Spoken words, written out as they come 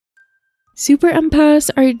Super empaths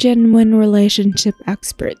are genuine relationship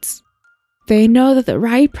experts. They know that the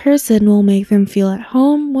right person will make them feel at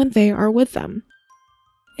home when they are with them.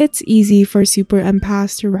 It's easy for super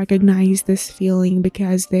empaths to recognize this feeling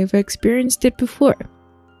because they've experienced it before.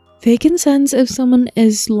 They can sense if someone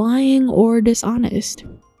is lying or dishonest,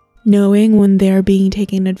 knowing when they are being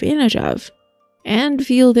taken advantage of, and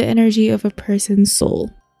feel the energy of a person's soul.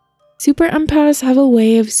 Super empaths have a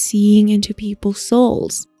way of seeing into people's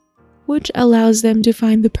souls, which allows them to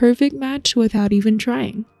find the perfect match without even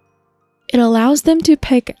trying. It allows them to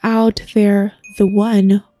pick out the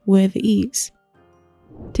one with ease.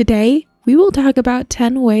 Today, we will talk about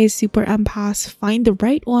 10 ways super empaths find the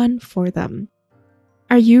right one for them.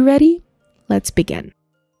 Are you ready? Let's begin.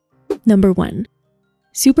 Number 1.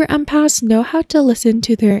 Super empaths know how to listen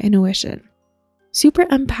to their intuition. Super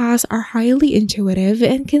empaths are highly intuitive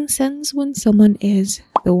and can sense when someone is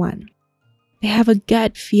the one. They have a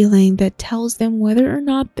gut feeling that tells them whether or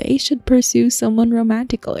not they should pursue someone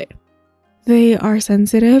romantically. They are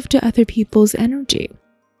sensitive to other people's energy.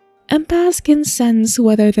 Empaths can sense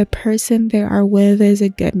whether the person they are with is a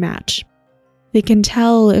good match. They can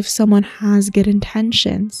tell if someone has good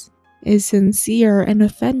intentions, is sincere and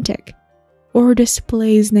authentic, or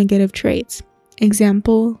displays negative traits.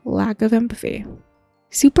 Example, lack of empathy.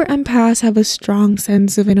 Super empaths have a strong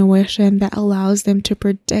sense of intuition that allows them to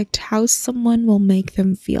predict how someone will make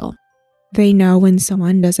them feel. They know when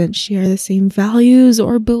someone doesn't share the same values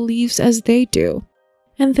or beliefs as they do,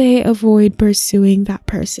 and they avoid pursuing that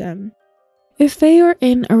person. If they are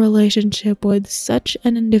in a relationship with such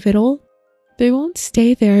an individual, they won't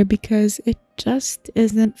stay there because it just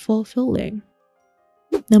isn't fulfilling.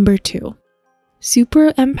 Number 2.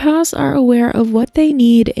 Super empaths are aware of what they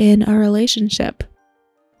need in a relationship.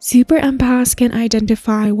 Super empaths can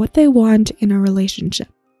identify what they want in a relationship.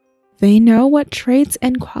 They know what traits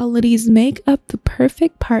and qualities make up the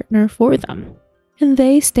perfect partner for them, and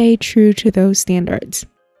they stay true to those standards.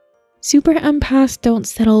 Super empaths don't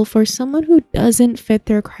settle for someone who doesn't fit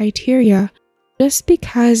their criteria just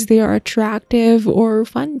because they are attractive or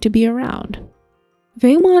fun to be around.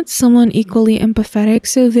 They want someone equally empathetic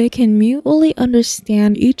so they can mutually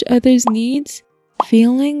understand each other's needs,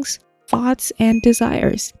 feelings, thoughts, and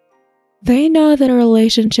desires. They know that a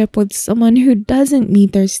relationship with someone who doesn't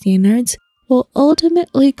meet their standards will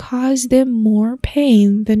ultimately cause them more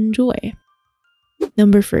pain than joy.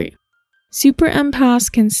 Number 3. Super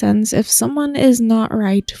empaths can sense if someone is not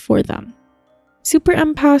right for them. Super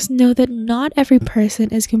empaths know that not every person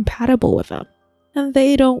is compatible with them, and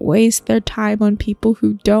they don't waste their time on people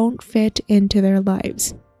who don't fit into their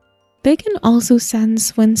lives. They can also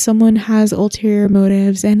sense when someone has ulterior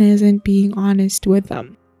motives and isn't being honest with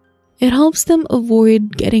them. It helps them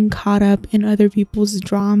avoid getting caught up in other people's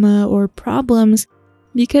drama or problems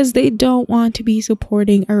because they don't want to be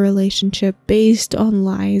supporting a relationship based on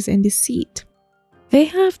lies and deceit. They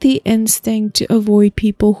have the instinct to avoid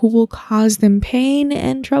people who will cause them pain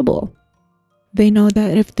and trouble. They know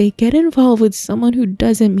that if they get involved with someone who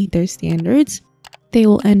doesn't meet their standards, they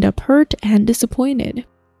will end up hurt and disappointed.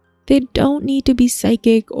 They don't need to be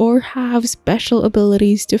psychic or have special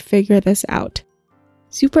abilities to figure this out.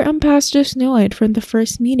 Super empaths just know it from the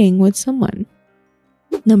first meeting with someone.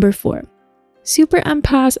 Number 4. Super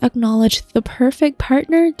empaths acknowledge the perfect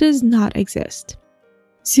partner does not exist.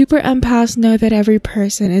 Super empaths know that every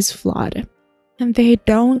person is flawed, and they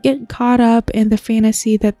don't get caught up in the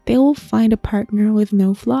fantasy that they will find a partner with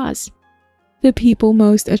no flaws. The people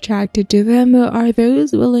most attracted to them are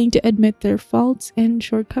those willing to admit their faults and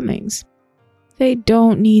shortcomings. They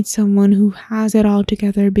don't need someone who has it all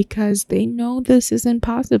together because they know this isn't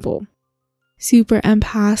possible. Super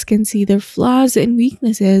empaths can see their flaws and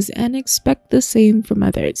weaknesses and expect the same from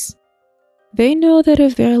others. They know that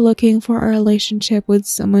if they're looking for a relationship with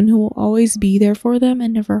someone who will always be there for them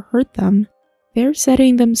and never hurt them, they're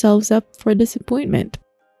setting themselves up for disappointment.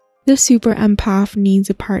 The super empath needs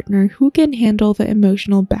a partner who can handle the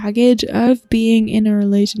emotional baggage of being in a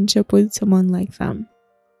relationship with someone like them.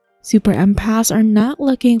 Super empaths are not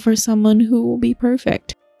looking for someone who will be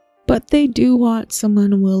perfect, but they do want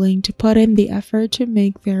someone willing to put in the effort to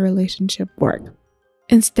make their relationship work.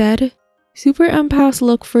 Instead, super empaths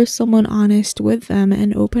look for someone honest with them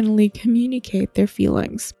and openly communicate their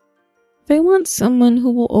feelings. They want someone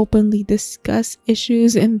who will openly discuss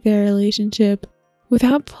issues in their relationship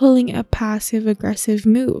without pulling a passive-aggressive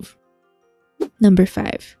move. Number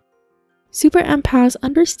 5. Super empaths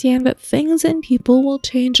understand that things and people will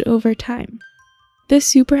change over time. The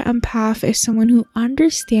super empath is someone who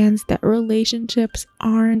understands that relationships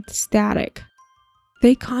aren't static.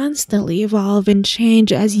 They constantly evolve and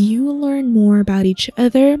change as you learn more about each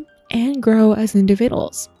other and grow as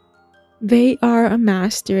individuals. They are a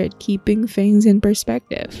master at keeping things in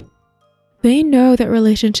perspective. They know that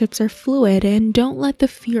relationships are fluid and don't let the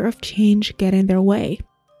fear of change get in their way.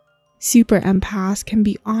 Super empaths can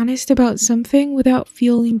be honest about something without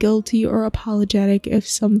feeling guilty or apologetic if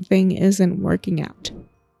something isn't working out.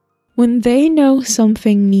 When they know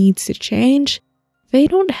something needs to change, they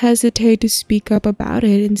don't hesitate to speak up about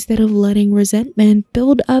it instead of letting resentment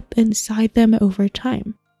build up inside them over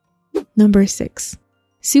time. Number 6.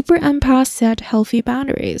 Super empaths set healthy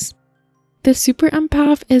boundaries. The super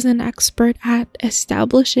empath is an expert at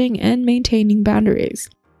establishing and maintaining boundaries.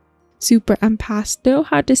 Super empaths know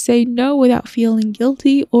how to say no without feeling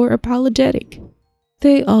guilty or apologetic.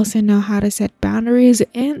 They also know how to set boundaries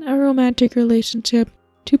in a romantic relationship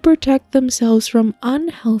to protect themselves from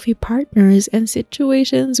unhealthy partners and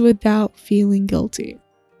situations without feeling guilty.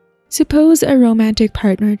 Suppose a romantic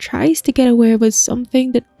partner tries to get away with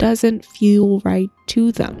something that doesn't feel right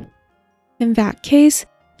to them. In that case,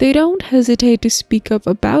 they don't hesitate to speak up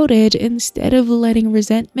about it instead of letting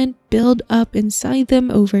resentment build up inside them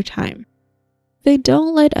over time. They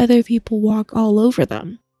don't let other people walk all over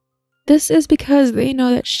them. This is because they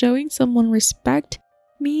know that showing someone respect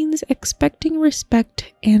means expecting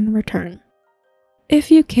respect in return. If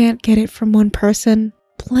you can't get it from one person,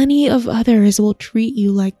 plenty of others will treat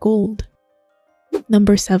you like gold.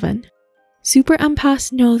 Number 7. Super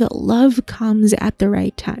empaths know that love comes at the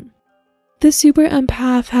right time. The super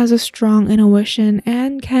empath has a strong intuition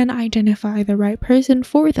and can identify the right person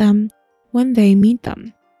for them when they meet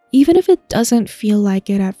them, even if it doesn't feel like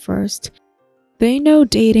it at first. They know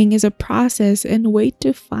dating is a process and wait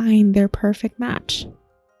to find their perfect match.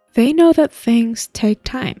 They know that things take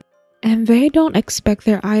time, and they don't expect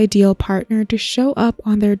their ideal partner to show up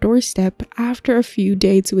on their doorstep after a few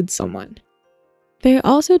dates with someone. They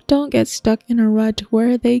also don't get stuck in a rut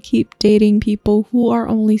where they keep dating people who are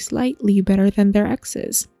only slightly better than their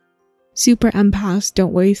exes. Super empaths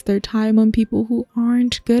don't waste their time on people who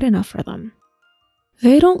aren't good enough for them.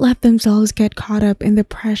 They don't let themselves get caught up in the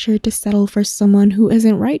pressure to settle for someone who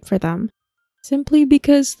isn't right for them, simply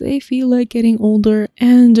because they feel like getting older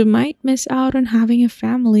and might miss out on having a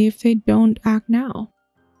family if they don't act now.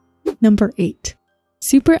 Number 8.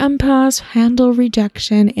 Super empaths handle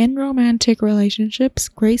rejection in romantic relationships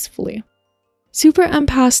gracefully. Super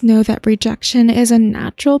empaths know that rejection is a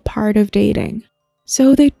natural part of dating,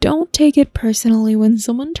 so they don't take it personally when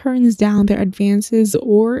someone turns down their advances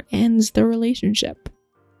or ends the relationship.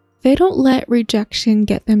 They don't let rejection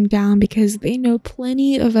get them down because they know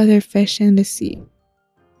plenty of other fish in the sea.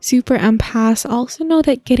 Super empaths also know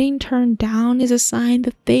that getting turned down is a sign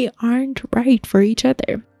that they aren't right for each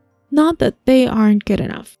other, not that they aren't good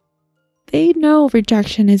enough. They know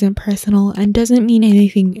rejection isn't personal and doesn't mean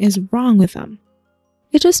anything is wrong with them.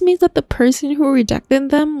 It just means that the person who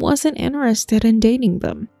rejected them wasn't interested in dating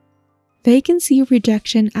them. They can see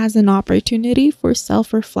rejection as an opportunity for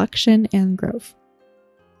self-reflection and growth.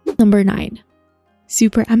 Number 9.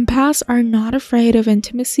 Super empaths are not afraid of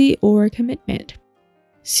intimacy or commitment.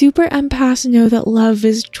 Super empaths know that love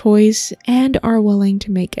is choice and are willing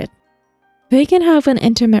to make it. They can have an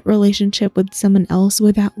intimate relationship with someone else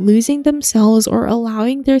without losing themselves or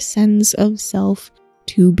allowing their sense of self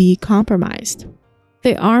to be compromised.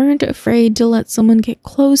 They aren't afraid to let someone get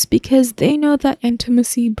close because they know that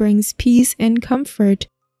intimacy brings peace and comfort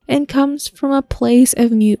and comes from a place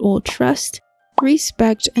of mutual trust,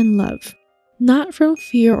 respect, and love, not from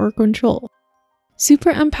fear or control.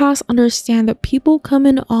 Super empaths understand that people come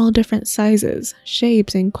in all different sizes,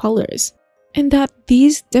 shapes, and colors, and that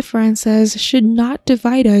these differences should not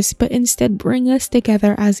divide us but instead bring us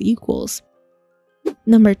together as equals.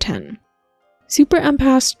 Number 10. Super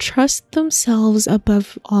empaths trust themselves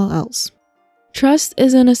above all else. Trust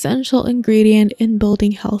is an essential ingredient in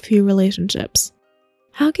building healthy relationships.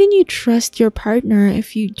 How can you trust your partner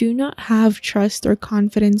if you do not have trust or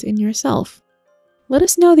confidence in yourself? Let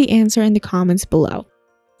us know the answer in the comments below.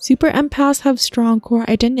 Super empaths have strong core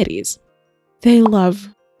identities. They love,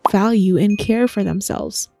 value, and care for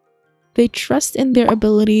themselves. They trust in their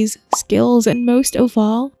abilities, skills, and most of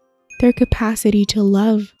all, their capacity to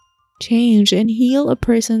love, change, and heal a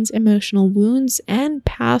person's emotional wounds and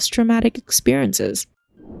past traumatic experiences.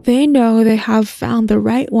 They know they have found the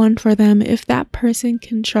right one for them if that person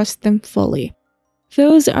can trust them fully.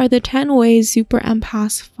 Those are the 10 ways super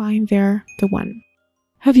empaths find the one.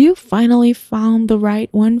 Have you finally found the right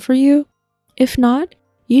one for you? If not,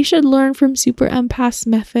 you should learn from super empaths'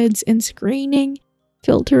 methods in screening,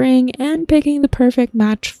 filtering, and picking the perfect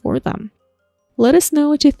match for them. Let us know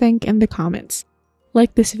what you think in the comments.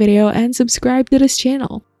 Like this video and subscribe to this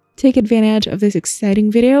channel. Take advantage of this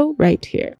exciting video right here.